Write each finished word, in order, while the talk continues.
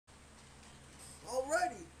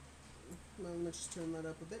Let's just turn that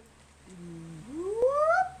up a bit.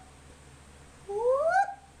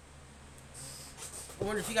 I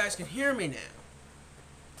wonder if you guys can hear me now.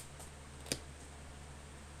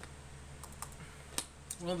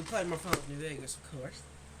 We're going to be playing more fun with New Vegas, of course.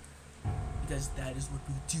 Because that is what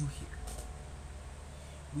we do here.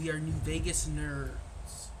 We are New Vegas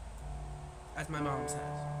nerds. As my mom says.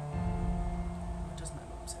 What does my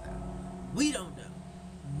mom say that? We don't know.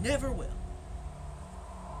 Never will.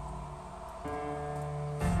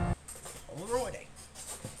 Alrighty.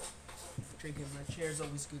 Drinking my chair is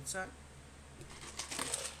always a good sign.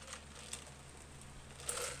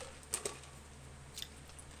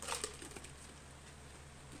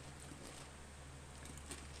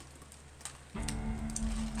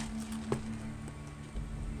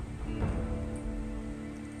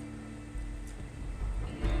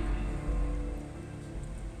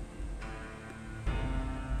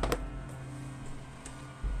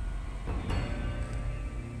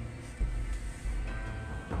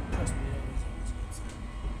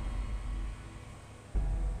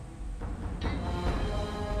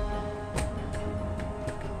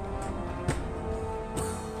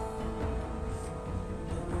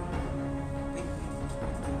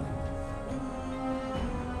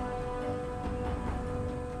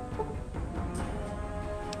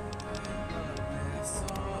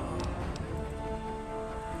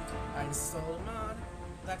 Installed a mod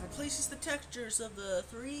that replaces the textures of the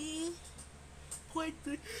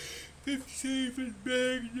 3.57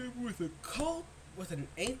 Magnum with an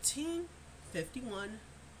 1851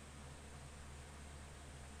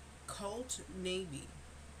 Colt Navy,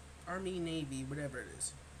 Army Navy, whatever it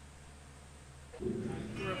is.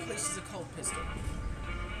 It replaces a Colt pistol.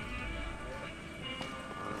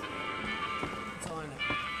 That's all I know.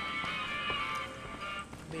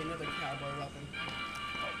 Be another cowboy weapon.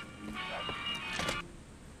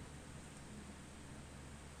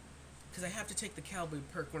 Because I have to take the cowboy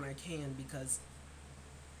perk when I can because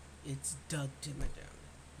it's Doug Dimmadome.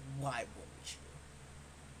 Why wouldn't you?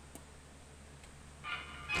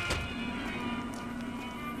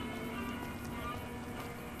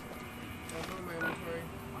 Do I go in my inventory?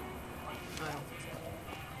 I don't think so.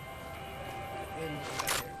 And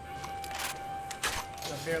back here.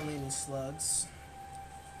 Got barely any slugs.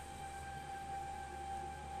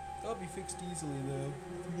 That'll be fixed easily though.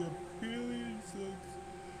 We got barely any slugs.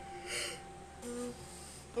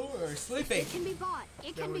 Oh, we're sleeping. It can be bought.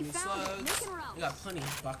 It can be found. Make it around. We got plenty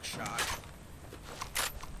of buckshot.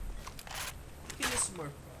 We can use some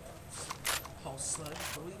more pulse slugs,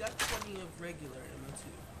 but we got plenty of regular ammo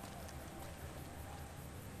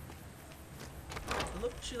too.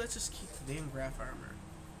 Look, actually, let's just keep the damn graph armor.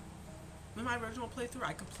 In my original playthrough,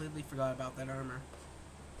 I completely forgot about that armor.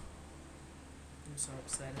 I'm so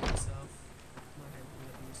upset at myself.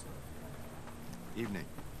 Evening.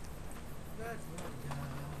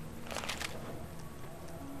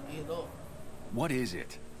 What is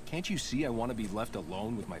it? Can't you see I want to be left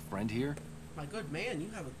alone with my friend here? My good man, you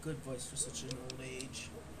have a good voice for such an old age.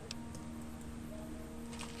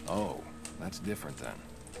 Oh, that's different then.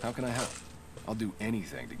 How can I help? I'll do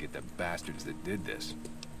anything to get the bastards that did this.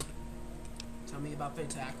 Tell me about the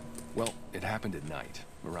attack. Well, it happened at night,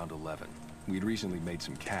 around 11. We'd recently made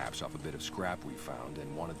some caps off a bit of scrap we found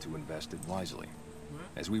and wanted to invest it wisely.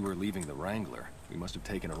 As we were leaving the Wrangler, we must have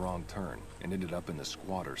taken a wrong turn and ended up in the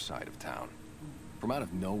squatter side of town. From out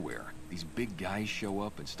of nowhere, these big guys show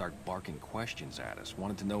up and start barking questions at us,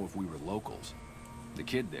 wanted to know if we were locals. The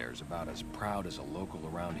kid there's about as proud as a local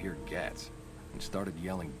around here gets, and started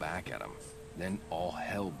yelling back at him. Then all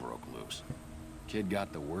hell broke loose. Kid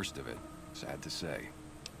got the worst of it, sad to say.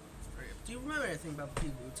 Do you remember anything about the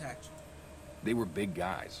people who attacked you? They were big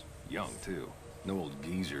guys, young too, no old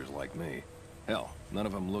geezers like me. Hell, none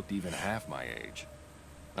of them looked even half my age.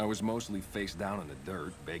 I was mostly face down in the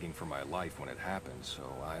dirt, begging for my life when it happened, so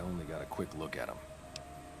I only got a quick look at them.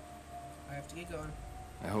 I have to get going.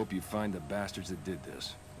 I hope you find the bastards that did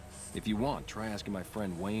this. If you want, try asking my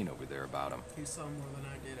friend Wayne over there about him. He saw more than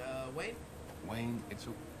I did. Wayne? Wayne, it's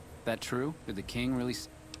a... That true? Did the king really... He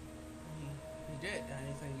did.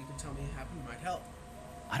 Anything you can tell me happened might help.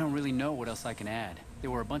 I don't really know what else I can add. They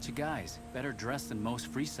were a bunch of guys, better dressed than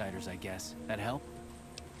most Freesiders, I guess. That help?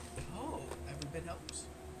 Oh, every bit helps.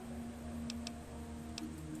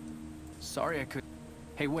 Sorry I could...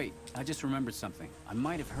 Hey, wait, I just remembered something. I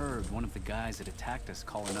might have heard one of the guys that attacked us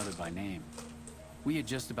call another by name. We had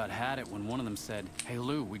just about had it when one of them said, "Hey,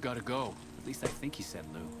 Lou, we gotta go." At least I think he said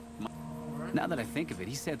Lou. Now that I think of it,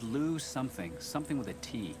 he said Lou something. Something with a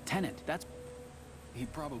T. Tenant, that's... He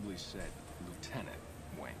probably said Lieutenant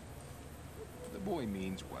Wayne. The boy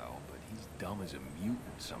means well, but he's dumb as a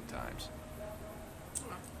mutant sometimes.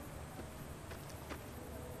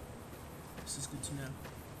 This is good to know.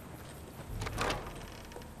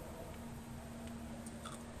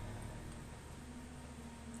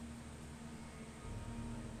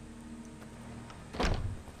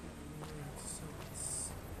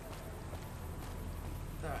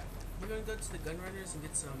 Alright, we're gonna go to the gun runners and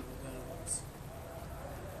get some guns.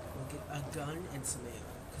 We'll get a gun and some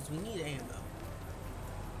ammo, because we need ammo.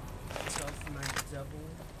 So for my double,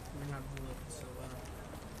 we're not bulid, so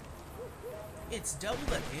it's double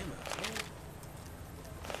that ammo.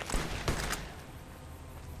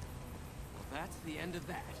 Well, that's the end of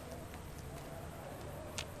that.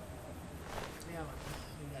 Yeah,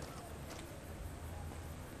 we got nothing.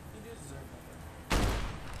 You deserve it.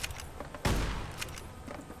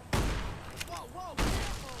 Whoa, whoa,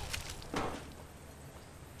 careful!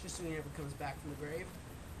 Just so he never comes back from the grave.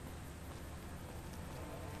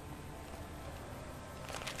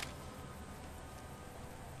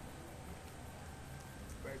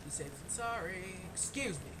 Better be safe than sorry.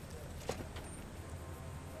 Excuse me.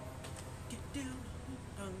 Get down.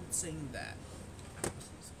 Don't sing that.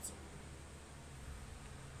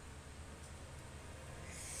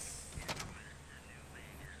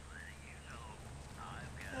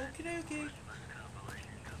 Okay, okay.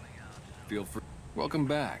 Feel free. Welcome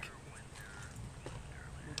back.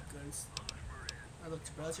 Guns. I look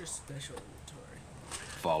to browse your special inventory.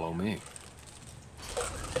 Follow me.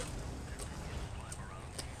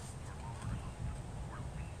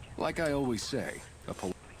 Like I always say, a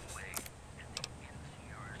pol-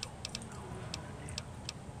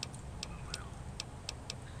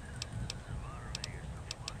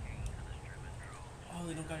 Oh,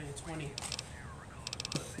 they don't got any 20.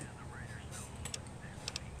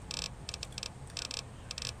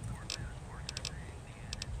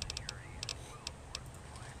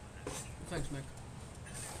 Thanks, Mick.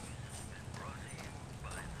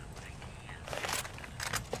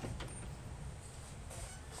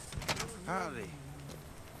 Howdy.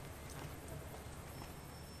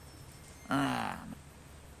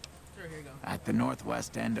 Sure, here you go. At the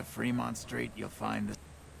northwest end of Fremont Street, you'll find this.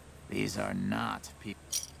 These are not people.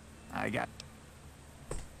 I got.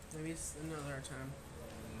 Maybe it's another time.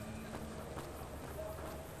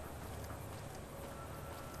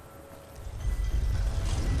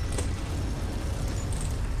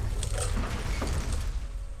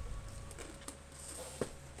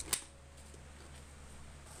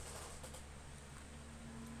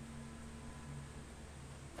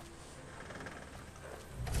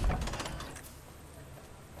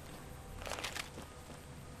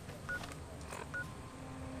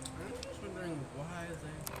 I'm just wondering why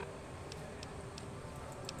they.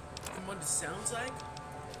 From what it sounds like.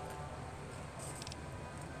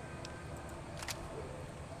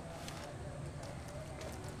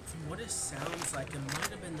 From what it sounds like, it might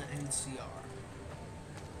have been the NCR.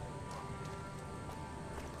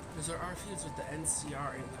 Because there are feuds with the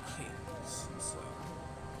NCR and the Kings, so.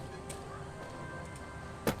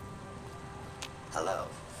 Hello.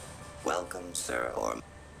 Welcome, sir, or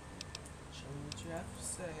Show me what you have to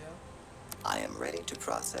say, yo. I am ready to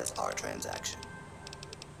process our transaction.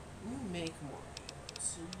 You make more.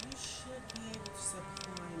 So you should be able to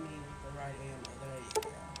supply me with the right ammo. There you go.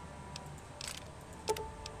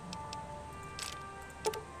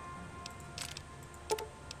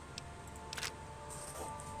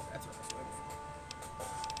 That's what I was waiting for.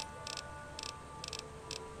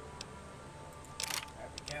 There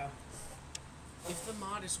we go. If the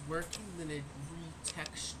mod is working, then it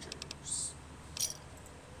retextures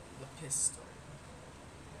the pistol.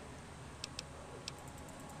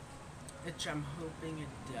 Which I'm hoping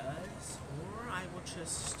it does, or I will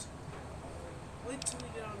just wait till we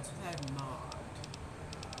get onto that mod.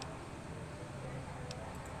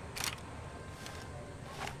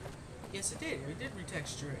 Yes, it did. It did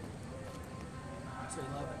retexture it. So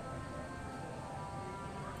 11.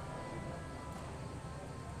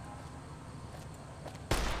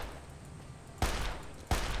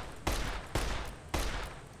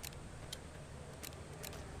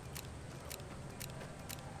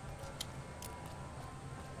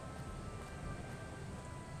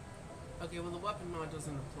 Okay, well the weapon mod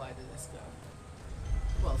doesn't apply to this gun.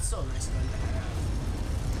 Well, it's still a nice gun to have.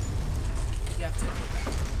 You have to admit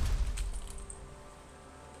that.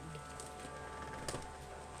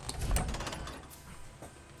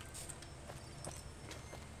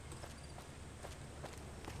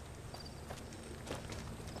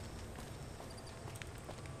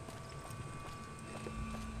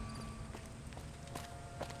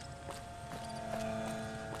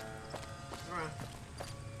 Alright.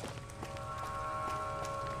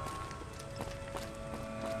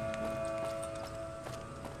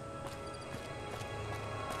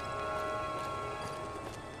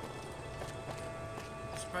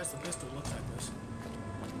 surprised the pistol looks like this.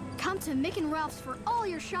 Come to Mick and Ralph's for all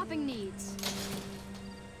your shopping needs.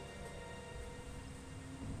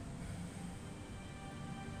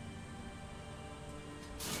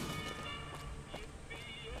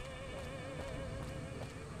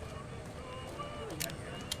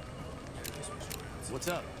 What's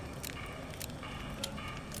up?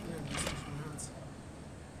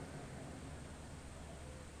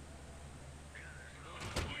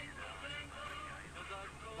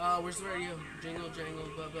 Where's the radio? Jingle, jangle,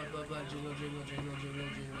 blah, blah, blah, blah, jingle, jingle, jingle, jingle,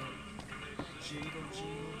 jingle. Jingle,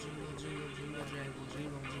 jingle, jingle, jingle, jingle, jangle,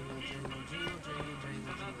 jingle, jingle, jingle, jingle, jangle,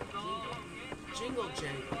 jangle, jingle, jingle,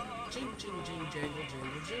 jangle, jing, jing, jing, jangle,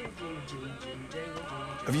 jangle, jing, jing, jing, jing, jangle,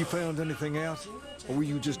 jangle. Have you found anything out? Or were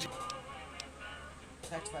you just...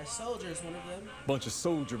 Attacked by soldiers, one of them. Bunch of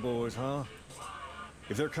soldier boys, huh?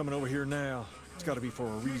 If they're coming over here now, it's gotta be for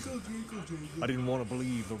a reason. I didn't want to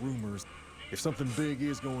believe the rumors. If something big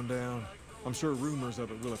is going down, I'm sure rumors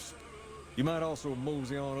of it will have... You might also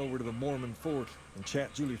mosey on over to the Mormon fort and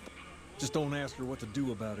chat Julie. Just don't ask her what to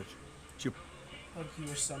do about it. She'll... Hug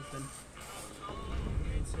you or something.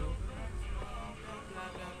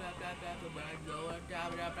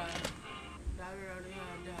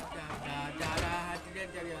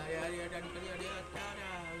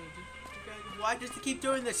 Why does he keep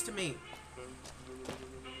doing this to me?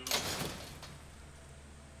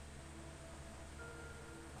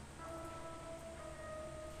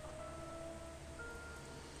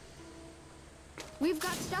 We've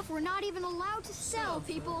got stuff we're not even allowed to sell,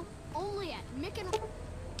 people. Only at Mick and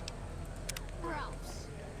Ralph's.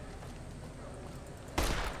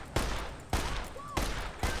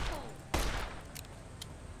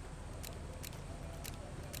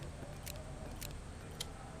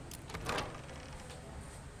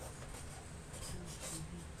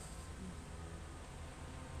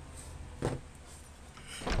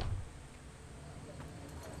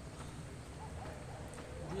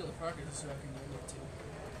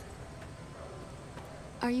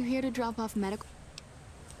 Are you here to drop off medical?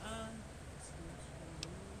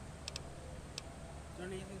 Don't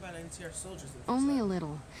know anything about NCR soldiers. Only a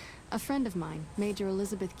little. A friend of mine, Major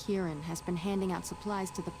Elizabeth Kieran, has been handing out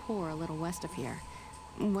supplies to the poor a little west of here.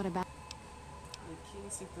 What about... The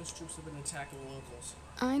Kings think those troops have been attacking locals.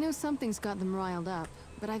 I know something's got them riled up,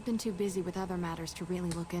 but I've been too busy with other matters to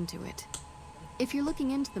really look into it. If you're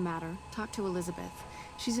looking into the matter, talk to Elizabeth.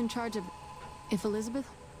 She's in charge of... If Elizabeth...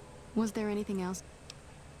 Was there anything else?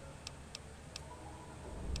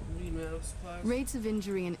 Need medical supplies? Rates of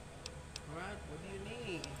injury and... Alright, what do you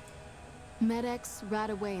need? Med-X,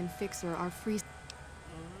 Radaway, and Fixer are free...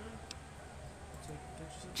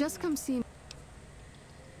 Just come see me.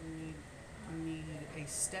 You need a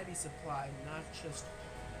steady supply, not just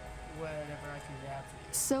whatever I can grab for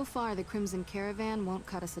you. So far, the Crimson Caravan won't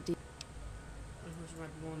cut us a deal.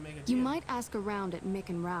 Make a You deal. might ask around at Mick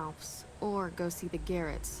and Ralph's, or go see the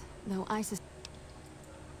Garretts, though I sus...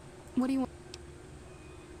 What do you want?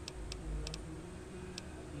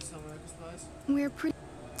 You sell medical supplies? We're pretty...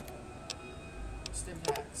 Stim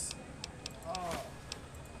packs. Oh.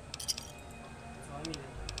 That's all I needed.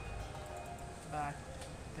 Bye.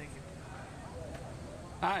 Thank you.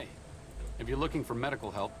 Hi. If you're looking for medical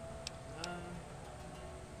help... Do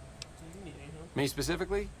you need any help? Me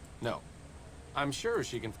specifically? No. I'm sure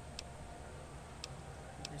she can... What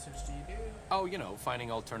research do you do? Oh, you know, finding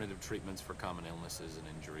alternative treatments for common illnesses and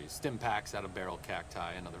injuries. Stim packs out of barrel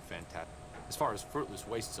cacti, another fantastic... As far as fruitless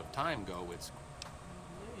wastes of time go, it's...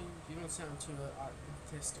 You don't sound too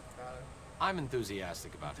artistic about it. I'm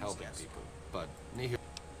enthusiastic about helping people, but... Isn't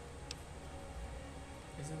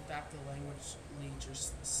that the language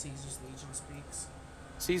Caesar's Legion speaks?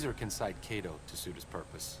 Caesar can cite Cato to suit his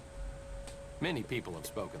purpose. Many people have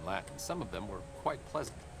spoken Latin. Some of them were quite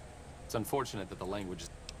pleasant. It's unfortunate that the language is...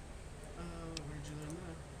 Where'd you learn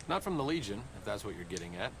that? Not from the Legion, if that's what you're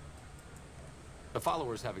getting at. The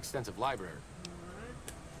followers have extensive library.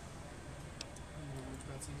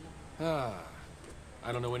 I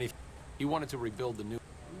don't know anything. He wanted to rebuild the new...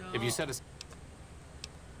 No. If you said a...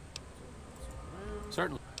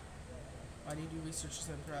 Certainly. Why do you do research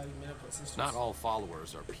to providing medical assistance? Not all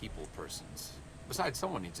followers are people persons. Besides,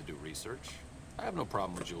 someone needs to do research. I have no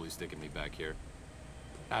problem with Julie sticking me back here.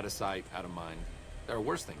 Out of sight, out of mind. There are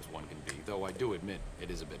worse things one can be, though I do admit it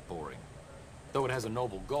is a bit boring. Though it has a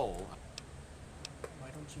noble goal... Why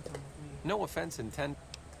don't you come with me? No offense intended.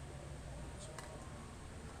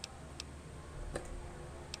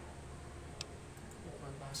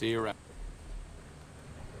 See you around.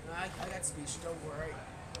 I got speech, don't worry.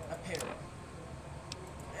 I paid her.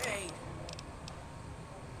 Hey!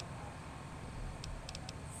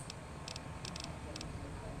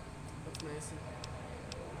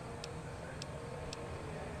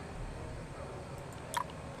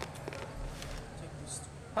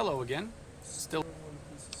 Hello again. Still.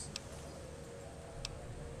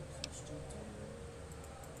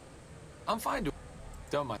 I'm fine doing.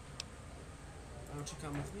 Don't mind. Why don't you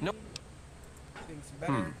come with me? Nope. Things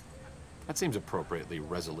better. That seems appropriately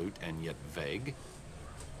resolute and yet vague.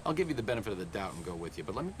 I'll give you the benefit of the doubt and go with you,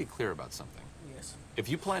 but let me be clear about something. Yes. If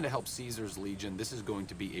you plan to help Caesar's Legion, this is going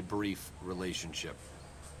to be a brief relationship.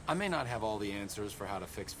 I may not have all the answers for how to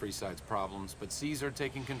fix Freeside's problems, but Caesar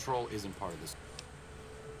taking control isn't part of this.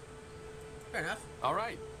 Fair enough. All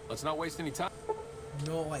right, let's not waste any time.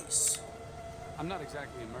 Nice. I'm not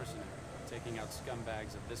exactly a mercenary. Taking out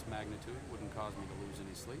scumbags of this magnitude wouldn't cause me to lose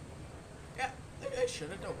any sleep. Yeah, I should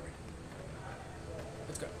have. Don't worry.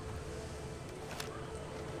 Let's go.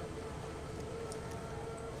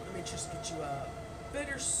 Let me just get you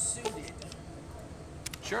better suited.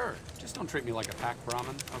 Sure. Just don't treat me like a pack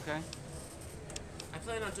Brahmin, okay? I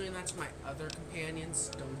plan on doing that to my other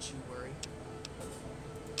companions. Don't you worry.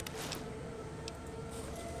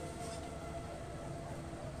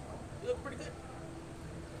 You look pretty good.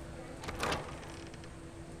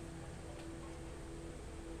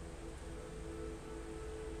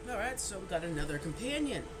 Alright, so we got another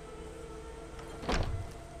companion.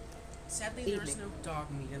 Sadly, there is no dog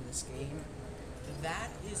meat in this game. That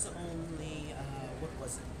is only, what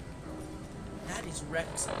was it? That is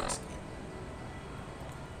Rex in this game.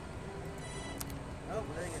 Oh,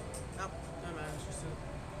 there you go. Oh, no matter, it's just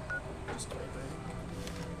a story, baby.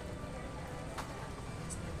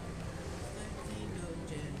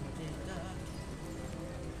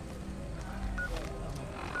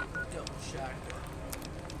 Double shotgun.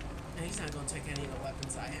 Now, he's not going to take any of the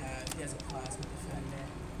weapons I have. He has a plasma defender.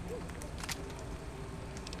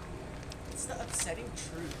 It's the upsetting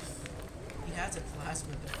truth. He has a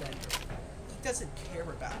plasma defender. He doesn't care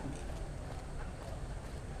about me.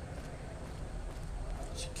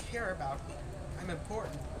 You should care about me. I'm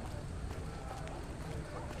important.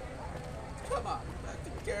 Come on, I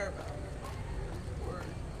can care about you. I'm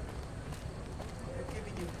important. I'm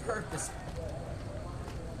giving you purpose.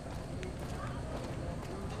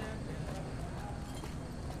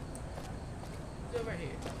 It's over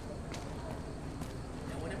here.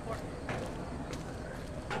 No one important.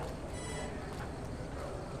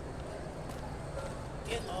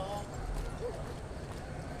 Get all.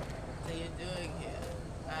 What are you doing here?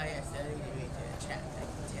 Ah, yes, I need to read the chat. I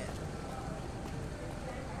can tell.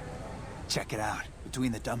 Check it out.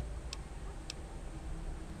 Between the dump.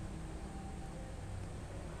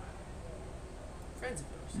 Friends of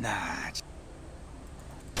yours. Nah.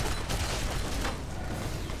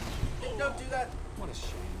 Don't do that. What a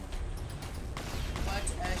shame. What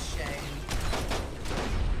a shame.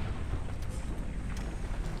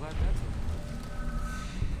 I'm glad that's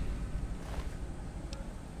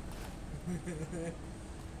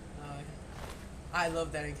I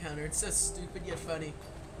love that encounter. It's so stupid yet funny.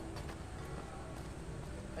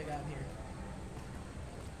 I got here.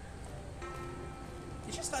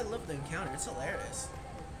 It's just I love the encounter. It's hilarious.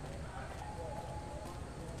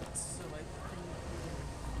 So I come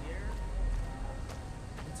here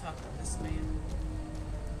and talk to this man.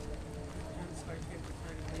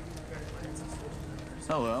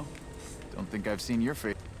 Hello. Don't think I've seen your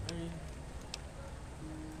face.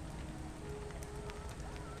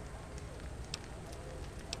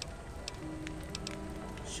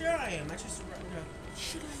 Sure I am. I just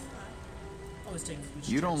should I? Always taking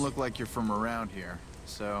future You don't trips. look like you're from around here,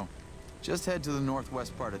 so just head to the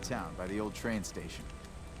northwest part of town by the old train station.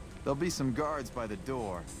 There'll be some guards by the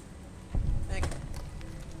door. Thank you.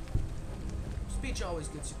 Speech always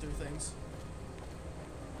gets you through things.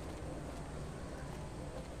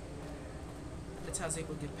 That's how I was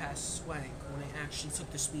able to get past Swank when I actually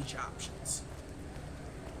took the speech options.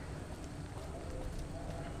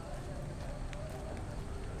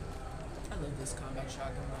 I love this combat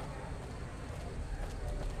shotgun though.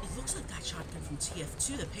 It looks like that shotgun from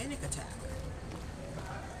TF2, the panic attack.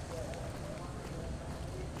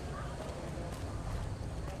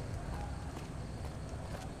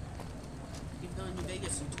 Even though in New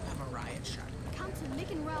Vegas you do have a riot shotgun. Come to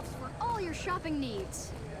Mick and Ralph's for all your shopping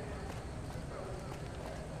needs.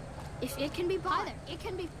 If it can be bought, it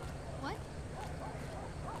can be... What?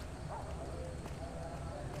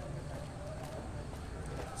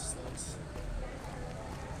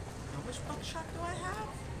 How much buckshot do I have?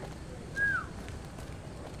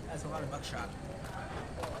 That's a lot of buckshot.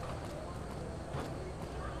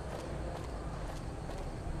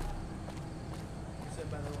 Said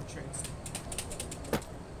by the little trains.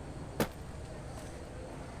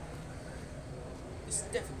 This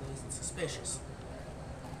definitely isn't suspicious.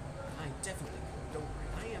 I definitely don't worry.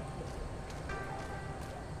 I am poor.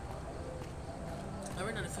 I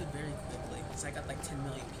ran out of food very quickly, because I got like 10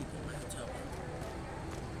 million people in my hotel room.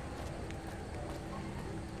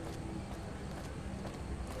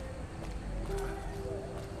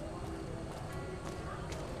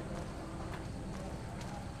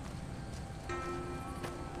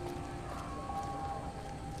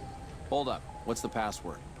 Hold up. What's the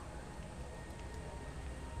password?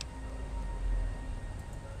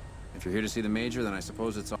 If you're here to see the Major, then I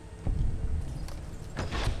suppose it's all...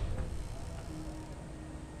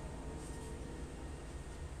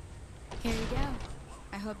 Here you go.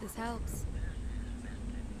 I hope this helps.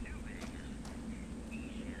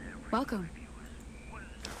 Welcome.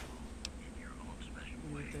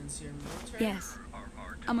 Yes.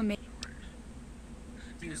 I'm a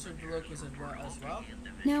Do you serve the locals as well?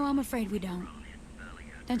 No, I'm afraid we don't.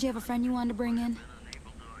 Don't you have a friend you wanted to bring in?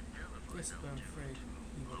 Yes, but I'm afraid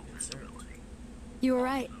you won't get served. You were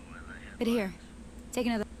right. But here, take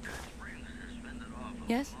another...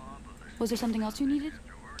 Yes? Was there something else you needed?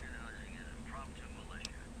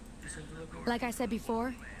 Like I said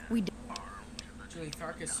before, we... Julie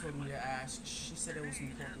Farkas told me to ask. She said it was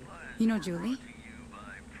important. You know Julie?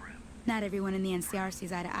 Not everyone in the NCR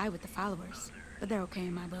sees eye to eye with the followers, but they're okay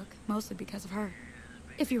in my book, mostly because of her.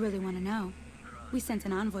 If you really want to know, we sent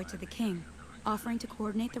an envoy to the king, offering to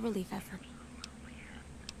coordinate the relief effort.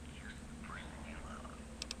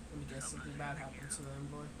 Let me guess, something bad happened to the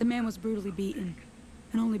envoy. The man was brutally beaten,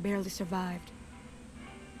 and only barely survived.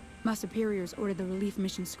 My superiors ordered the relief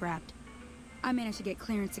mission scrapped. I managed to get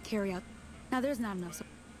clearance to carry out... Now there's not enough, so...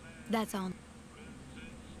 That's all.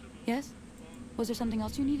 Yes? Was there something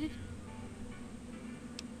else you needed?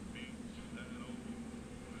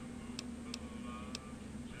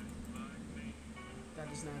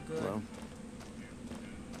 That is not good. Well.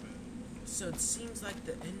 So it seems like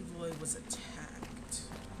the envoy was attacked.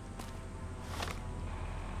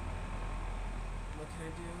 What can I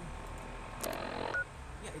do?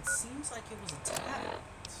 Yeah, it seems like it was attacked.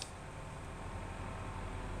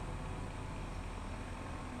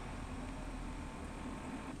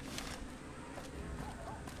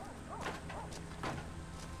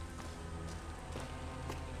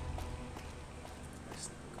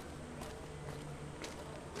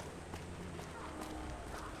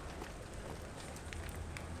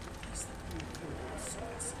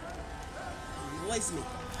 Me.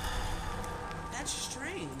 That's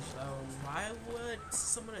strange, though. Why would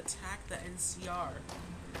someone attack the NCR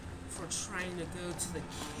for trying to go to the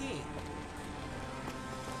king?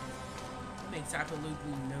 It makes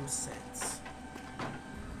absolutely no sense.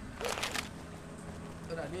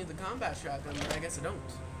 But I need the combat shotgun, but I guess I don't.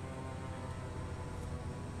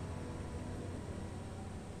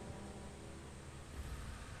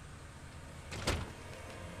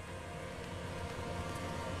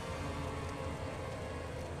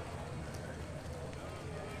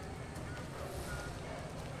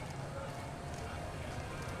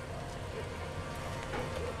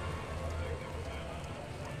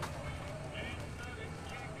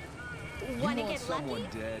 You want someone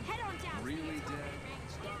dead? Really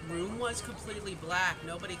dead? Room was completely black.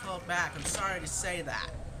 Nobody called back. I'm sorry to say that.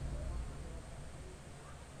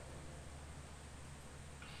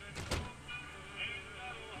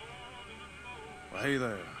 Well, hey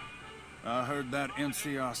there. I heard that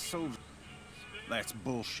NCR soldier. That's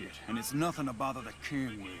bullshit, and it's nothing to bother the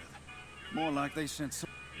king with. More like they sent some...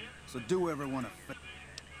 So do everyone a favor.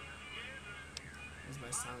 Is my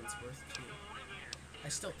silence worth to you? I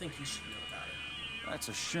still think you should know about it. That's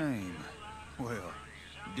a shame. Well,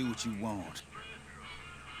 do what you want.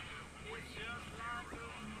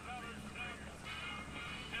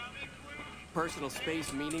 Personal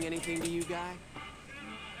space meaning anything to you, guy?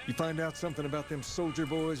 You find out something about them soldier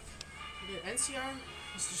boys? Yeah, NCR,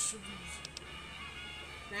 Mr. Shivers.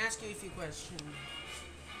 Can I ask you a few questions?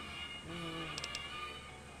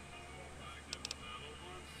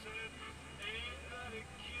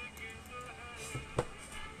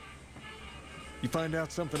 You find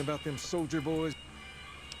out something about them soldier boys?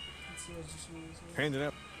 Hand it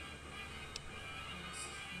up.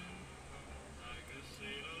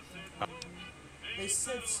 They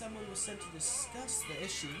said someone was sent to discuss the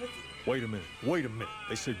issue with you. Wait a minute. Wait a minute.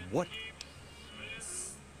 They said what?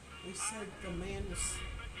 They said the man was...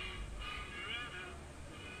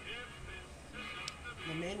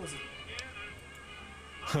 The man was...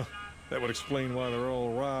 Huh. That would explain why they're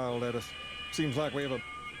all riled at us. Seems like we have a...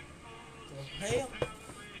 Hell?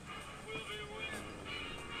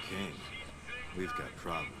 King, we've got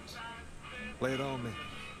problems. Lay it on me.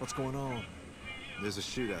 What's going on? There's a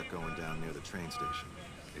shootout going down near the train station.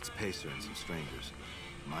 It's Pacer and some strangers.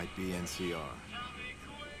 Might be NCR.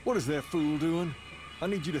 What is that fool doing? I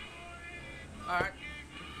need you to... Alright.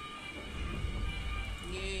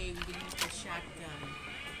 shotgun.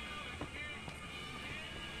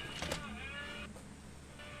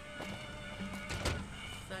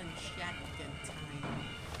 Fun shotgun time.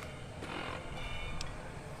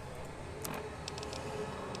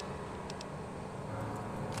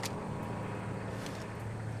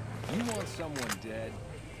 You want someone dead?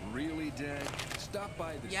 Really dead? Stop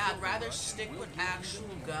by the... Yeah, I'd rather stick with actual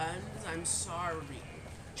guns. I'm sorry.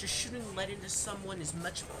 Just shooting lead into someone is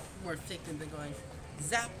much more effective than going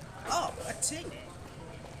zap. Oh, a ting.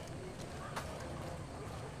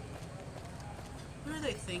 What are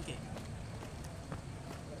they thinking?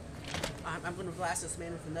 I'm gonna blast this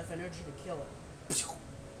man with enough energy to kill him.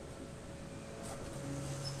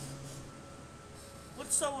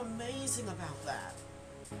 What's so amazing about that?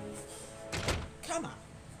 Come on.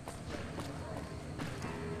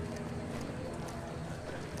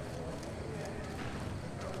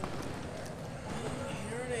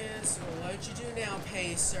 Here it is. Well, what'd you do now,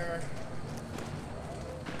 Pacer?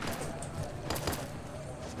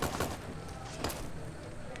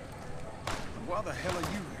 Why the hell are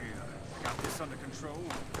you here? Got this under control?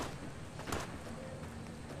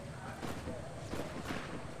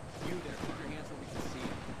 You there, keep your hands where we can see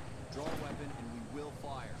you. Draw a weapon and we will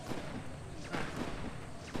fire.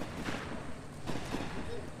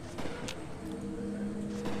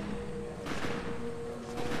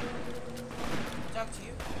 Talk to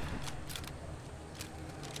you.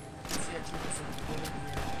 Let's see, I can put some bulid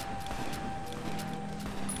here.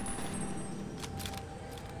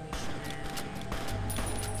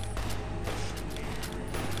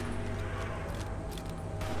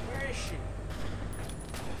 Where is she?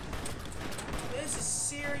 This is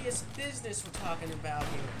serious business we're talking about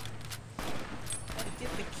here. Gotta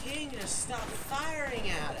get the king to stop firing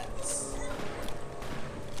at us.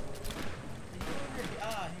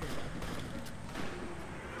 Ah, here.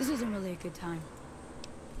 This isn't really a good time.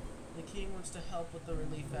 The king wants to help with the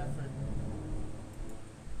relief effort.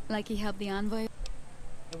 Like he helped the envoy?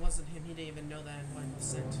 It wasn't him. He didn't even know that envoy was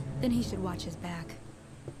sent. Then he should watch his back.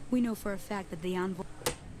 We know for a fact that the envoy...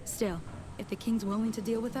 Still, if the king's willing to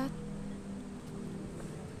deal with that...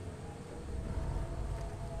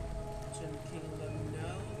 Should the king let him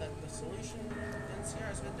know that the solution NCR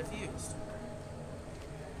has been diffused?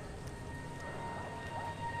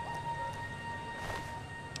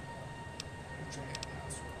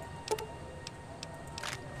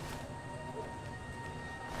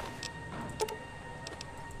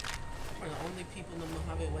 We're the only people in the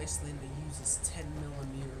Mojave Wasteland that uses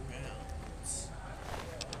 10mm rounds.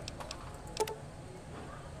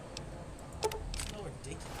 It's so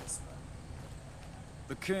ridiculous.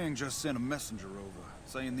 The king just sent a messenger over,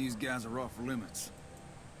 saying these guys are off limits.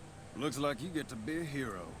 Looks like you get to be a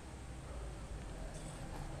hero.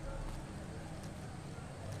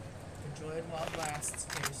 Enjoy it while it lasts,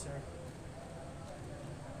 Pacer.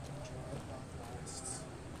 Enjoy it while it lasts.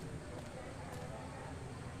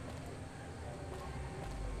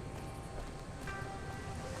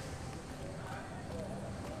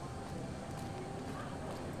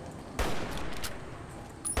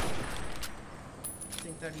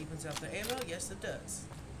 Think that evens out the ammo? Yes, it does.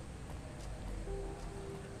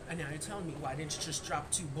 And now you're telling me, why didn't you just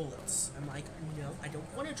drop 2 bullets? I'm like, no, I don't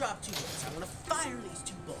want to drop 2 bullets. I want to fire these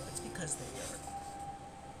 2 bullets because they are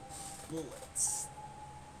bullets.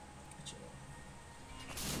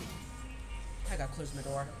 I gotta close my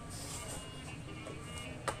door.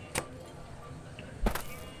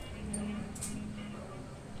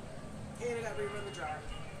 And I gotta rerun the jar.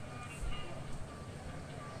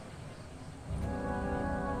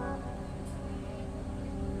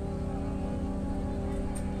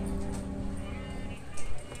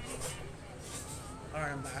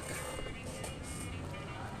 Alright, I'm back.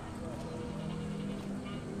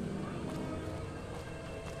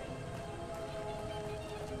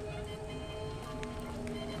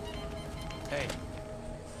 Hey.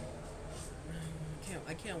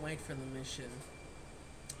 I can't wait for the mission.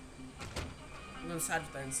 I'm gonna side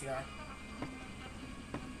with the NCR.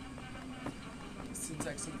 Seems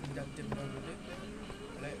like something that dimmadome would do.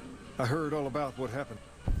 Right? I heard all about what happened.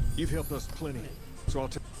 You've helped us plenty, so I'll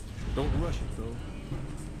tell you. Don't rush it, though.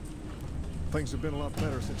 Things have been a lot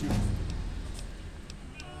better since you...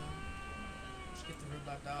 Just get the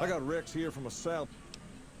robot dog. I got Rex here from a south.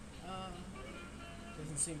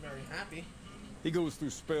 Doesn't seem very happy. He goes through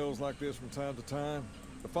spells like this from time to time.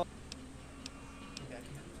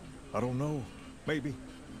 I don't know. Maybe.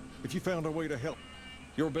 If you found a way to help,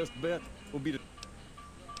 your best bet will be to...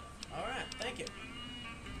 Alright, thank you.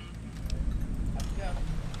 Have to go.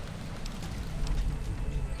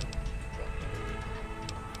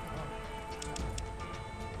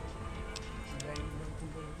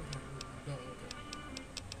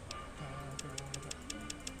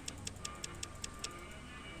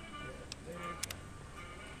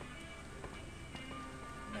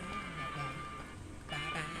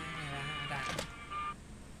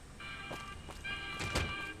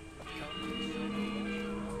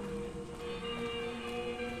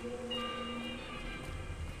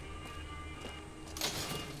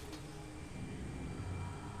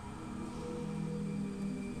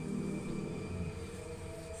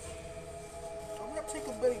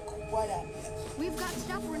 What happened? We've got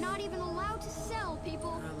stuff we're not even allowed to sell,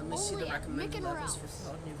 people. Let me see Only the at Mick recommended and levels Ralph's. for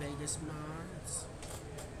Fallout New Vegas mods.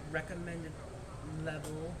 Recommended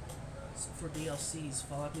level for DLCs,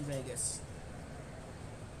 Fallout New Vegas.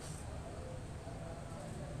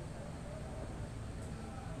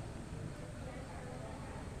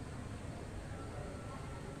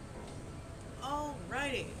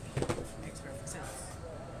 Alrighty. Makes perfect sense.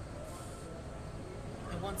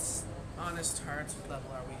 And once honest hearts, what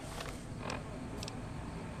level are we?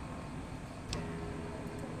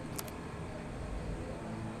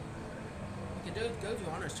 We can go do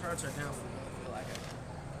honest hearts right now if we really feel like it.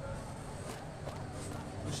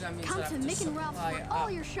 Which that means Come I have to to Mick and Ralph's supply for it all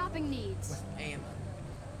up your shopping needs. with ammo.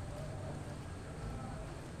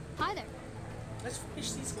 Hi there. Let's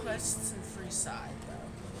finish these quests in Freeside, though.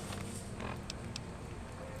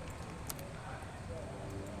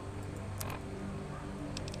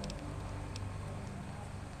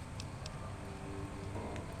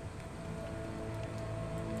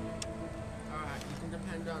 Alright, you can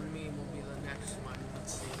depend on me, will be the next one.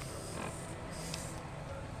 Let's see.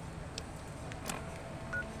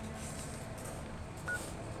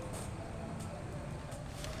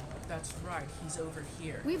 That's right, he's over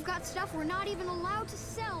here. We've got stuff we're not even allowed to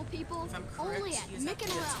sell, people. If I'm correct, Only at he is Mick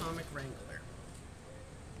and the Ralph's. Atomic Wrangler.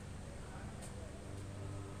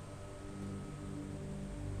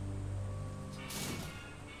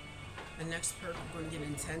 And next perk, we're going to get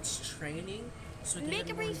intense training, so we can Make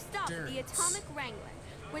get a more brief stop at the endurance. Atomic Wrangler,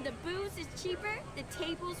 where the booze is cheaper, the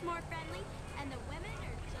table's more friendly, and the women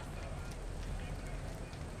are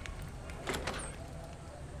just...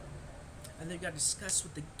 And they've got to discuss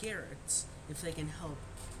with the Garretts if they can help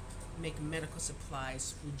make medical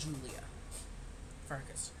supplies for Julia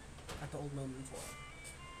Farkas at the old Moment Forum.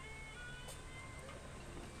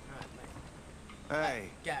 Alright, Hey,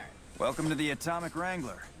 Garrett, welcome to the Atomic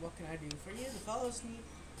Wrangler. what can I do for you? The fellows need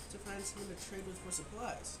to find someone to trade with for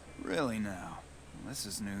supplies. Really now? Well, this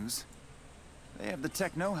is news. They have the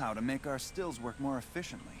tech know-how to make our stills work more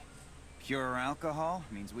efficiently. Pure alcohol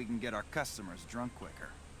means we can get our customers drunk quicker.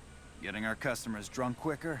 Getting our customers drunk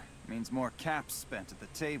quicker means more caps spent at the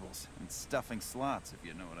tables and stuffing slots, if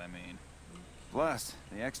you know what I mean. Plus,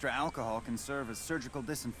 the extra alcohol can serve as surgical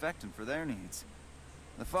disinfectant for their needs.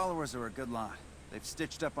 The followers are a good lot. They've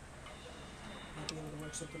stitched up... Might be able to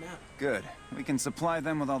work something out. Good. We can supply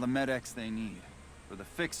them with all the med-X they need. For the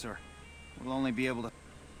fixer, we'll only be able to...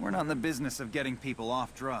 We're not in the business of getting people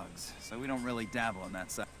off drugs, so we don't really dabble in that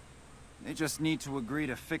side. They just need to agree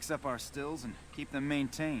to fix up our stills and keep them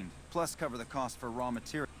maintained, plus cover the cost for raw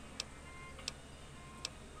material.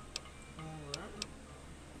 Alright.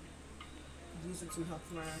 Using some help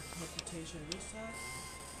from our reputation reset.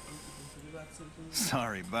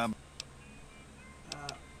 Sorry, Bob.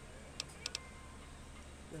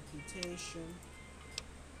 Reputation.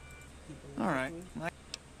 People All right. like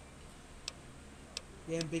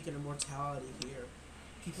me. Damn beacon of mortality here.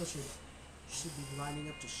 People should be lining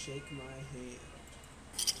up to shake my hand.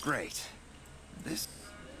 Great. This...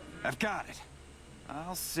 I've got it.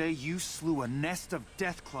 I'll say you slew a nest of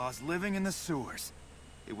deathclaws living in the sewers.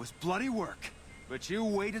 It was bloody work, but you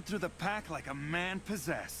waded through the pack like a man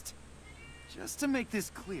possessed. Just to make this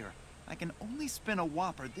clear, I can only spin a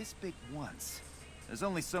whopper this big once. There's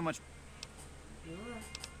only so much... Alright.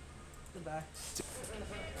 Goodbye.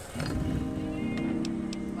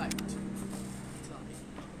 Light. Tell me.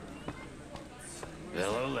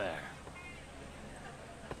 Hello there.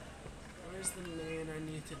 Where's the man I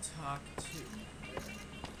need to talk to?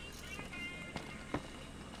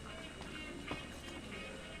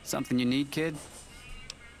 Something you need, kid?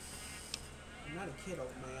 I'm not a kid,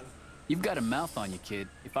 old man. You've got a mouth on you, kid.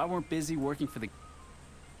 If I weren't busy working for the...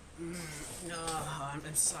 No, I'm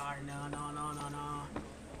sorry. No. Don't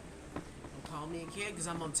call me a kid, because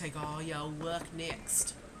I'm going to take all your work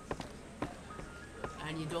next.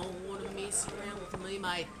 And you don't want to mess around with me,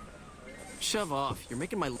 mate. Shove off. You're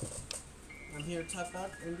making my... I'm here to talk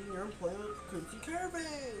about ending your employment with Cookie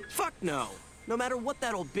Caravan. Fuck no. No matter what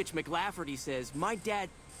that old bitch McLafferty says, my dad...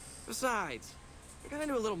 Besides, I got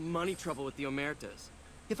into a little money trouble with the Omertas.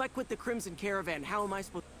 If I quit the Crimson Caravan, how am I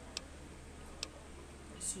supposed...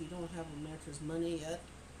 So you don't have America's money yet?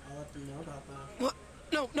 I'll let them know about that.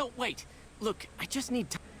 What? No, wait. Look, I just need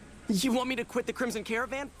time. You want me to quit the Crimson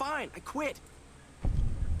Caravan? Fine, I quit.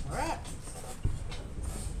 Alright.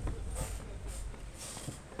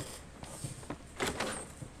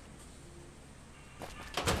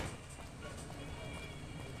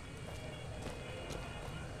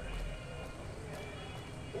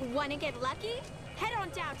 Wanna get lucky? Head on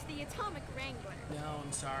down to the Atomic Wrangler. No,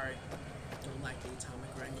 I'm sorry. Don't like the Atomic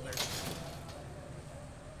Wrangler.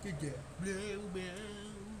 Our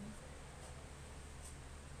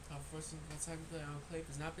first the enclave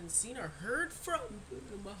has not been seen or heard from.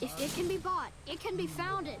 If it can be bought, it can be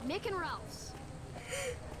found at Mick and Ralph's.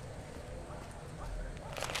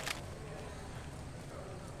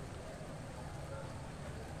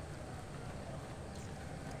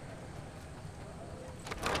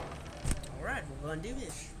 Alright, we're gonna do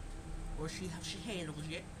this. Or she handles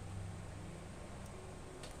it.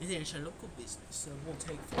 It's a local business, so it won't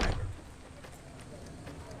take forever.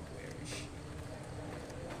 Where is she?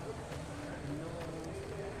 No.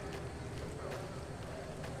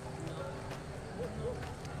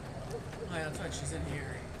 Oh yeah, that's right, she's in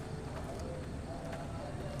here.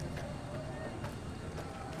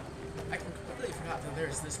 I completely forgot that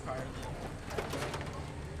there's this part of it.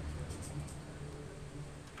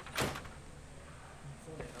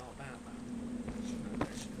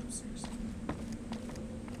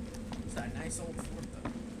 Old fort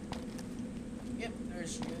though. Yep, there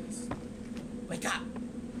she is. Wake up!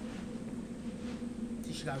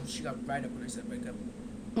 See, she got right up when I said wake up.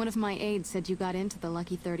 One of my aides said you got into the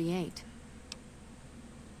Lucky 38.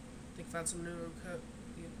 Think found some new cover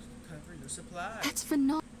your supplies. That's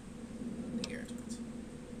phenomenal.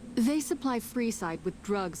 They supply Freeside with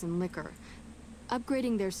drugs and liquor.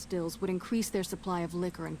 Upgrading their stills would increase their supply of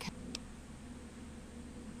liquor and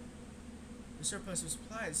the surplus of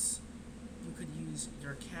supplies. You could use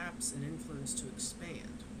your caps and influence to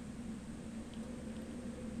expand.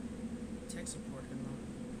 Tech support and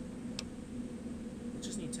we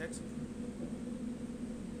just need tech support.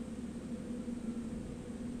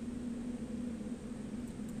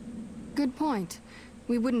 Good point.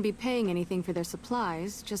 We wouldn't be paying anything for their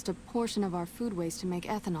supplies, just a portion of our food waste to make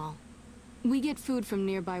ethanol. We get food from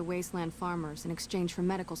nearby wasteland farmers in exchange for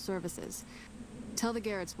medical services. Tell the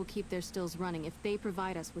Garretts we'll keep their stills running if they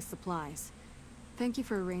provide us with supplies. Thank you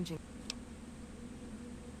for arranging.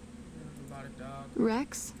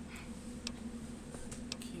 Rex?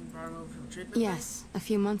 King brought him over from treatment? Yes, a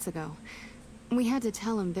few months ago. We had to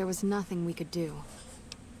tell him there was nothing we could do.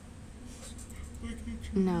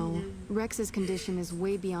 No, Rex's condition is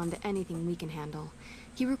way beyond anything we can handle.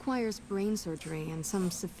 He requires brain surgery and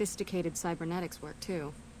some sophisticated cybernetics work,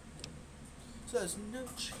 too. So there's no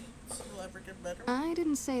chance he'll ever get better? I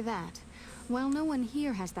didn't say that. While no one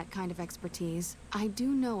here has that kind of expertise, I do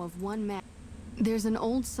know of one man. There's an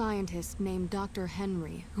old scientist named Dr.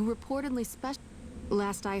 Henry, who reportedly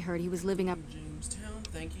Last I heard, he was living up... Jamestown,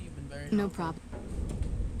 thank you, you've been very helpful. No problem.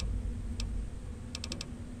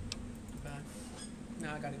 Goodbye.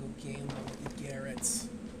 Now I gotta go game with the Garretts.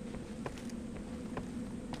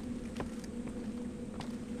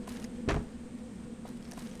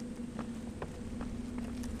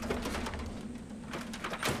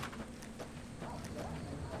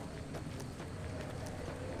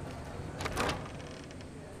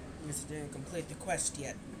 Didn't complete the quest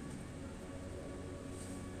yet.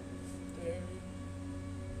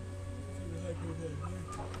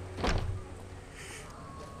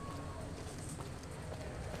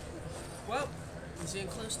 Well, we're getting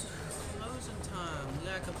close to closing time. We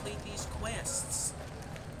gotta complete these quests.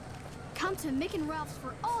 Come to Mick and Ralph's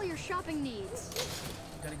for all your shopping needs.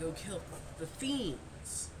 Gotta go kill the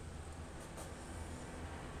fiends.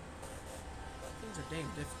 Things are damn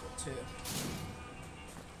difficult too.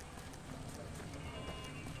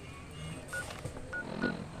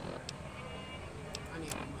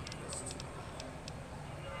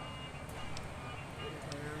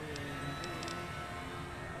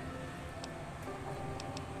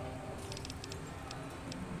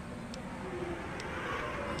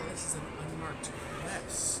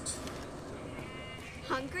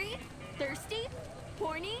 Hungry? Thirsty?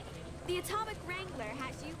 Horny? The Atomic Wrangler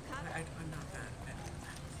has you covered. I'm not that bad.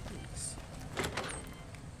 Please.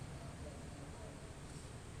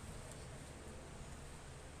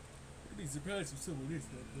 I'd be surprised if someone is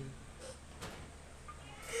that bad.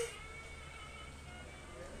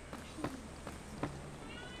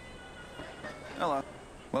 Hello.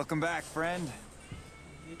 Welcome back, friend.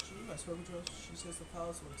 Get you. I spoke to her. She says the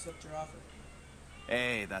palace will accept your offer.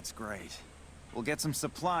 Hey, that's great. We'll get some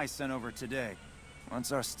supplies sent over today.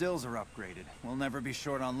 Once our stills are upgraded, we'll never be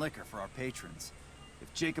short on liquor for our patrons.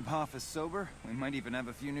 If Jacob Hoff is sober, we might even have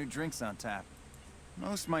a few new drinks on tap.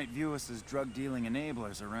 Most might view us as drug-dealing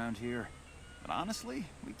enablers around here. But honestly,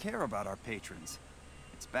 we care about our patrons.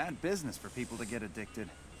 It's bad business for people to get addicted.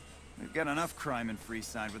 We've got enough crime in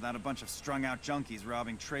Freeside without a bunch of strung-out junkies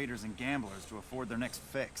robbing traders and gamblers to afford their next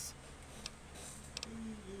fix.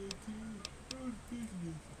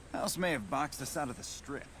 House may have boxed us out of the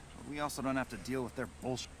strip, but we also don't have to deal with their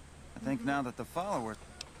bullshit. I think now that the followers...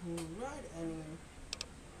 Right, I mean...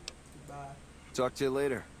 Bye. Talk to you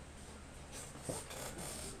later.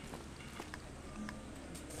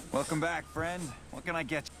 Welcome back, friend. What can I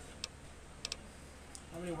get you?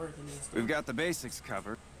 How many work in these? We've got the basics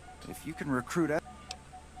covered. If you can recruit us.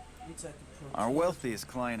 Our wealthiest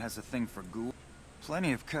client has a thing for ghoul.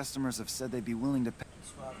 Plenty of customers have said they'd be willing to pay.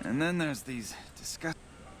 And then there's these disgust.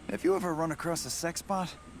 If you ever run across a sex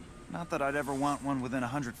bot, not that I'd ever want one within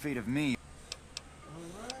 100 feet of me.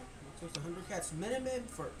 Alright, there's 100 cats minimum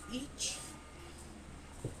for each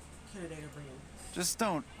candidate I bring in. Just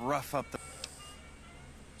don't rough up the...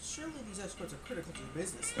 Surely these escorts are critical to your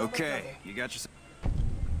business. Okay, you got yourself...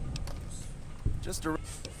 Just a...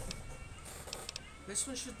 This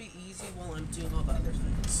one should be easy while I'm doing all the other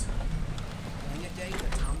things. Playing a day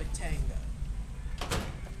with Atomic Tango.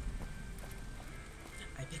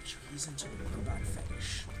 I picture he's into the robot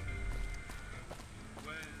fetish.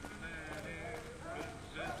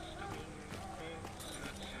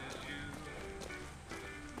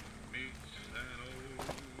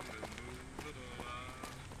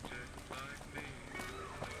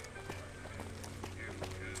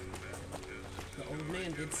 The old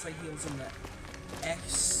man did say he was in the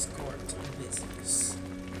escort business.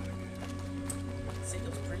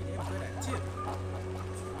 Seagull's pretty damn good at it too.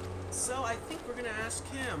 So I think we're gonna ask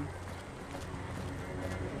him.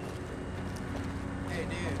 Hey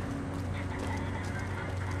dude.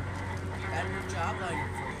 Got a new job lined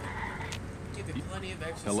up for you. Give you plenty of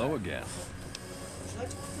exercise. Hello again. Would you like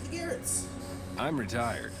to work for the Garretts? I'm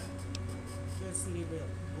retired. You guys need a real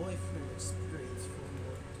boyfriend experience for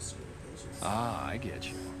more discreet patients. Ah, I get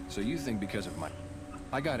you. So you think because of my...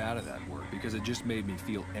 I got out of that work because it just made me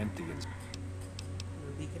feel empty and... You're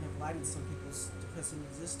a beacon of light in some people's depressing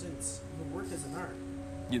existence. Your work is an art.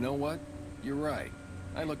 You know what? You're right.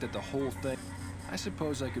 I looked at the whole thing. I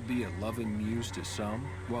suppose I could be a loving muse to some,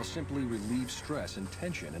 while simply relieve stress and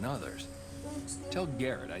tension in others. Tell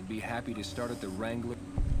Garrett I'd be happy to start at the Wrangler.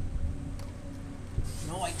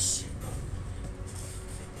 Nice.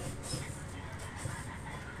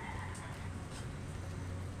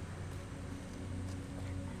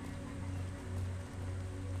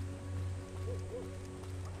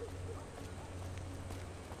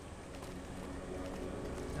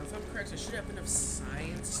 Now, if I'm correct, I should have enough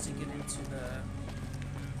science to get into the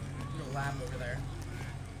lab over there.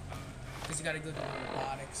 Because you gotta go to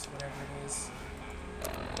robotics, whatever it is.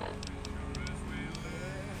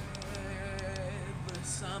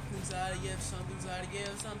 Something's gotta give, something's gotta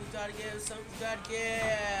give, something's gotta give, something's gotta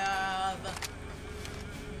give.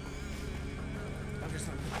 I'm just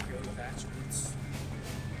not good creative attributes.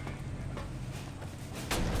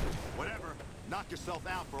 Whatever. Knock yourself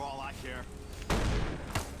out for all I care.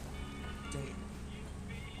 Damn.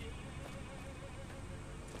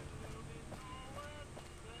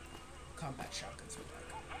 Combat shotguns would like.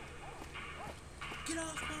 Get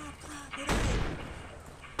off my property!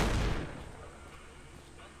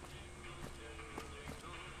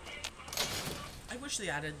 I wish they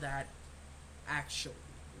added that actual.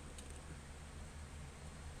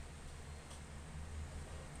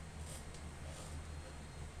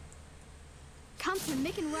 Come to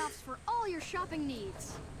Mick and Ralph's for all your shopping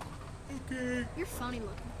needs. Okay. You're funny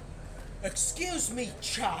looking. Excuse me,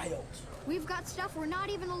 child. We've got stuff we're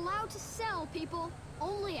not even allowed to sell, people.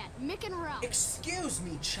 Only at Mick and Ralph's. Excuse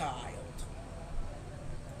me, child.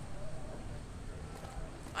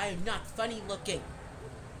 I am not funny looking.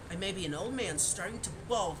 I may be an old man starting to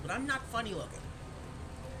bald, but I'm not funny looking.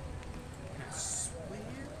 And I swear,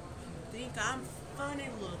 if you think I'm funny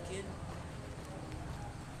looking,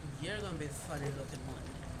 you're gonna be the funny looking one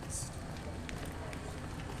next.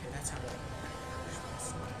 Okay, that's how I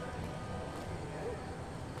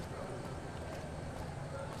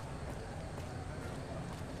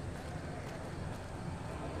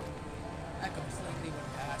I completely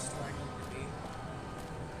went past where I needed to be.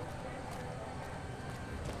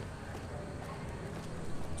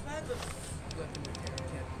 Do I have a weapon repair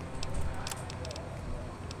kit?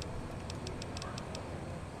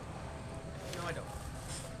 No, I don't.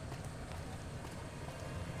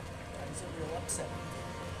 That is a real upset.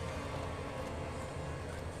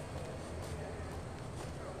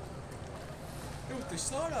 With the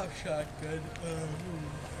sawed-off shotgun,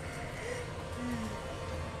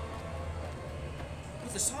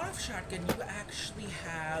 with the sawed-off shotgun, you actually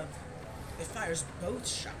have... It fires both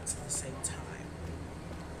shots at the same time.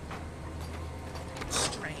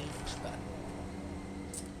 Strange, but... I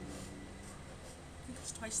think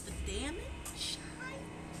it's twice the damage?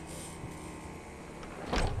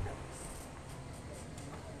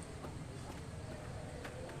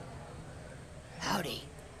 Howdy.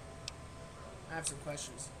 I have some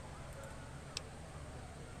questions.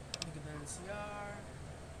 Look at NCR.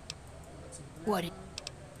 What?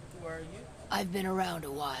 Who are you? I've been around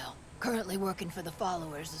a while. Currently working for the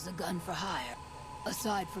followers as a gun for hire.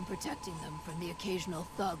 Aside from protecting them from the occasional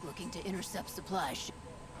thug looking to intercept supply ship.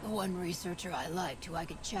 The one researcher I liked who I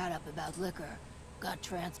could chat up about liquor got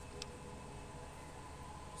Seem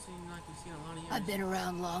like you've seen a lot of years. I've been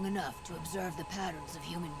around long enough to observe the patterns of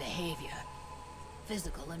human behavior.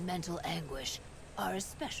 Physical and mental anguish are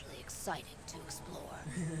especially exciting to explore.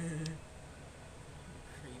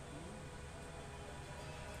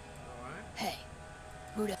 Alright. Hey,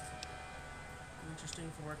 who the...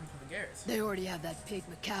 Interesting for working for the Garretts. They already have that pig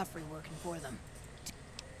McCaffrey working for them.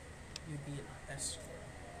 You'd be an escort.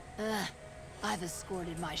 I've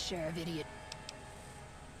escorted my share of idiot.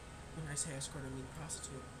 When I say escort, I mean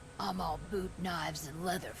prostitute. I'm all boot, knives, and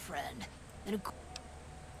leather, friend. And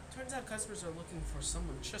turns out customers are looking for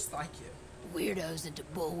someone just like you. Weirdos into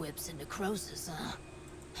bullwhips and necrosis, huh?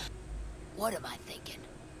 What am I thinking?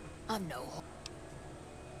 I'm no...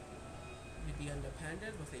 You'd be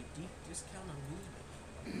independent with a deep discount on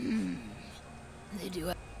weed. They do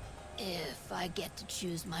it. If I get to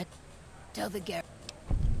choose my... Tell the Garrett.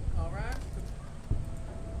 Alright.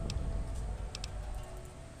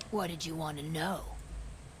 What did you want to know?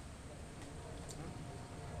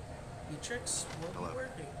 The tricks will be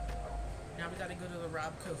working. Now we gotta go to the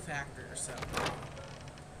Robco factory or something.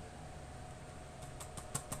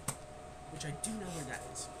 Which I do know where that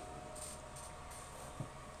is.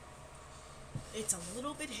 It's a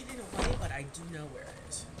little bit hidden away, but I do know where it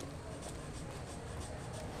is.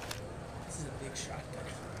 This is a big shotgun.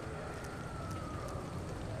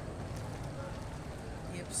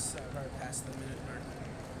 Yep, so I've already passed the minute mark.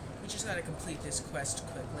 We just gotta complete this quest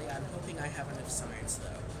quickly. I'm hoping I have enough science,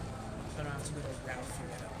 though. So I don't have to go to Ralph for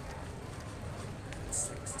it.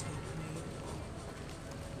 6 tape me.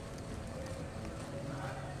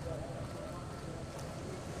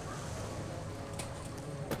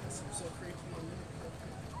 Seems so creepy.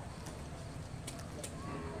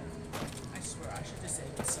 I swear I should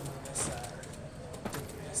disable some of this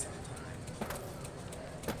debris sometime.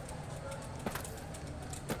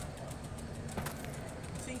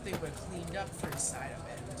 I think they were cleaned up for inside of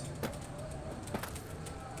it.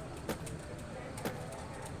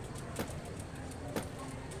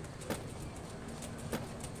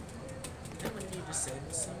 Then when you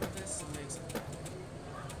disable some of this, it makes it.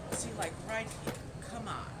 See, like right here. Come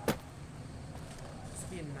on. This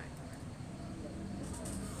would be a nightmare.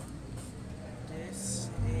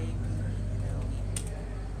 Disable.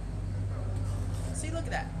 See, look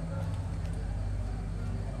at that.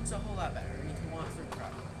 It's a whole lot better, and you can walk through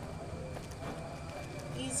properly.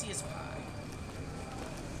 Easy as pie.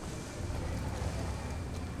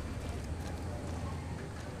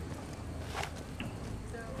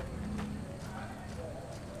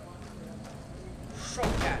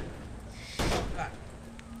 Shotgun. Shotgun.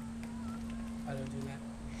 I don't do that.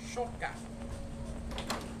 Shotgun.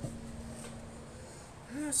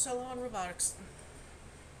 Salon robotics.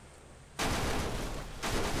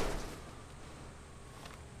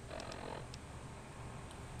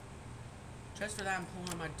 Just for that, I'm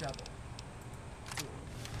pulling my double.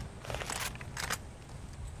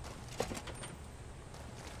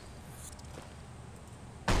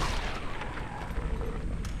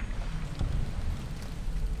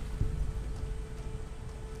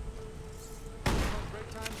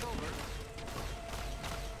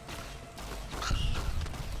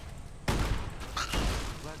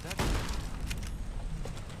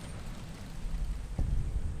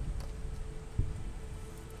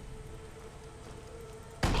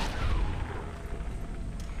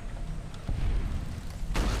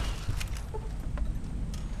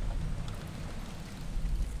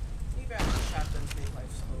 Shotguns make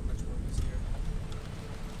life so much more easier.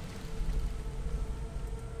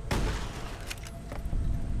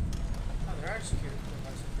 Oh, there are security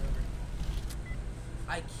robots over.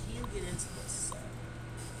 I can get into this. So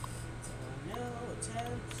no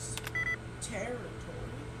attempts. Territory.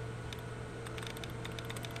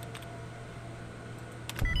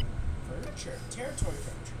 Furniture. Territory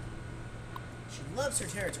furniture. She loves her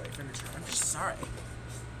territory furniture. I'm just sorry.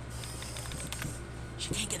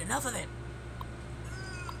 She can't get enough of it.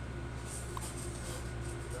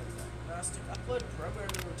 Diagnostic upload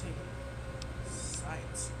programming routine.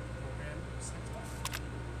 Science program. Science lab.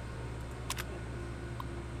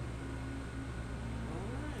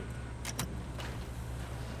 Alright.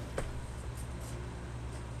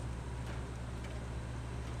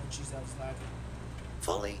 Oh jeez, that was lagging.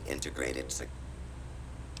 Fully integrated. That's a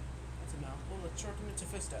mouthful. Let's shorten it to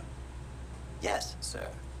Fisto. Yes, sir.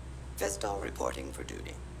 Fisto reporting for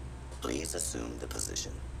duty. Please assume the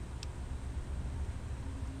position.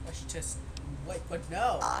 I should just wait, but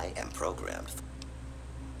no. I am programmed.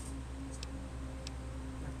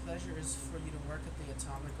 My pleasure is for you to work at the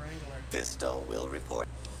Atomic Wrangler. Visto will report.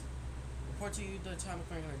 Report to you, the Atomic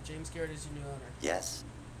Wrangler. James Garrett is your new owner. Yes.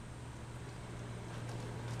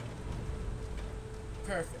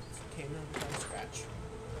 Perfect. Came in from scratch.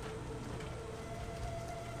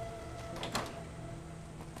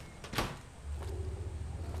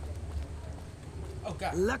 Oh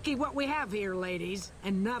god. Lucky what we have here, ladies.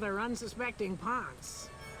 Another unsuspecting Ponce.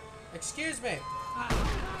 Excuse me. Oh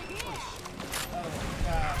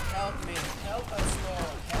god, help me. Help us,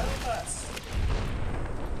 Lord. Help us.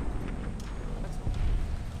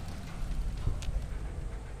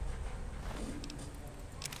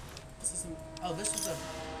 This isn't... Oh, this was a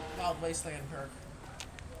Wild Wasteland perk.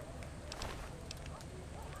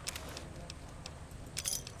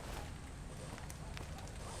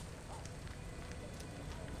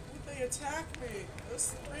 They attack me.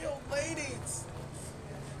 Those 3 old ladies.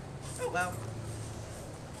 Oh well.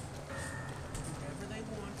 Whatever they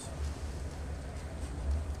want.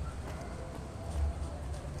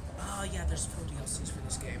 Oh yeah, there's 4 DLCs for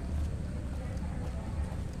this game.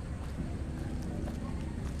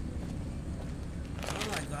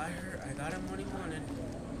 Oh, I got her. I got him what he wanted.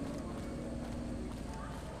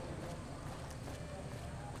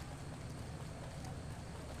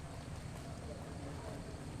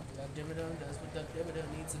 Dimmadome does what Doug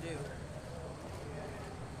Dimmadome needs to do.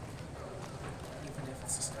 Even if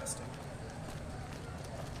it's disgusting.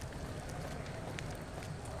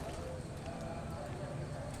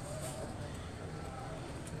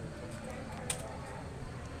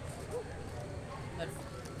 But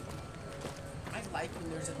I like when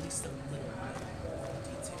there's at least a little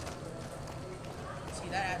detail. See,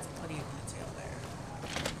 that adds plenty of detail there.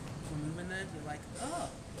 If you're moving them, you're like, oh,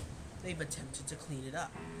 they've attempted to clean it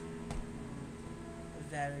up.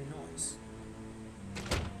 Very noise.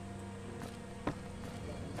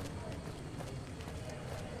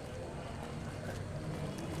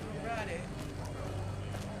 Alrighty.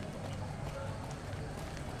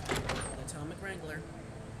 Atomic Wrangler.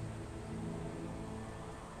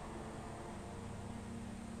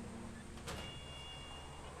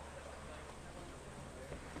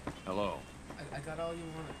 Hello. I got all you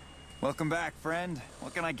wanted. Welcome back, friend.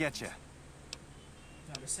 What can I get you?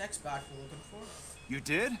 Got a sex bot we're looking for. You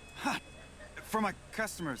did? Ha! For my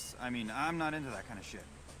customers. I mean, I'm not into that kind of shit.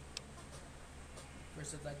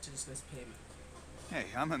 First, I'd like to discuss payment. Hey,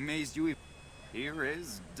 I'm amazed you even... Here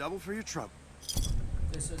is double for your trouble.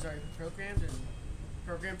 This is already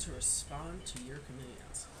programmed to respond to your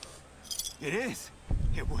commands. It is?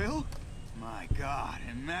 It will? My God,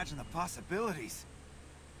 imagine the possibilities.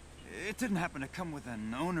 It didn't happen to come with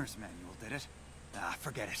an owner's manual, did it? Ah,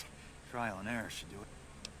 forget it. Trial and error should do it.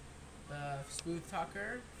 Smooth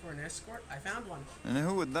talker for an escort. I found one. And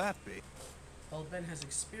who would that be? Old Ben has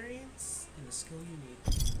experience and the skill you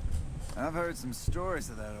need. I've heard some stories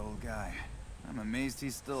of that old guy. I'm amazed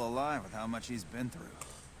he's still alive with how much he's been through.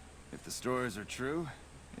 If the stories are true,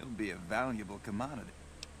 he'll be a valuable commodity.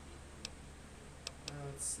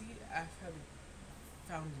 Let's see. I've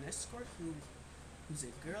found an escort who's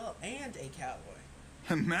a girl and a cowboy.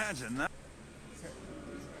 Imagine that.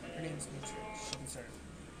 Her name's Mildred. She can start.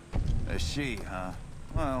 A she, huh?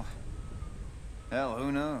 Well, hell,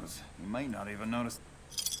 who knows? You might not even notice.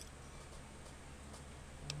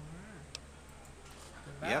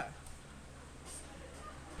 Yep.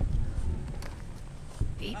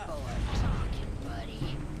 People are talking,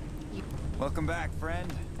 buddy. Welcome back,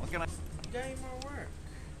 friend. What can I... You got any more work?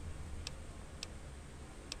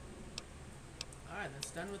 Alright,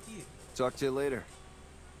 that's done with you. Talk to you later.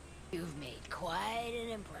 You've made quite an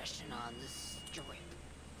impression on the strip.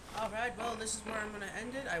 Alright, well, this is where I'm going to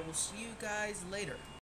end it. I will see you guys later.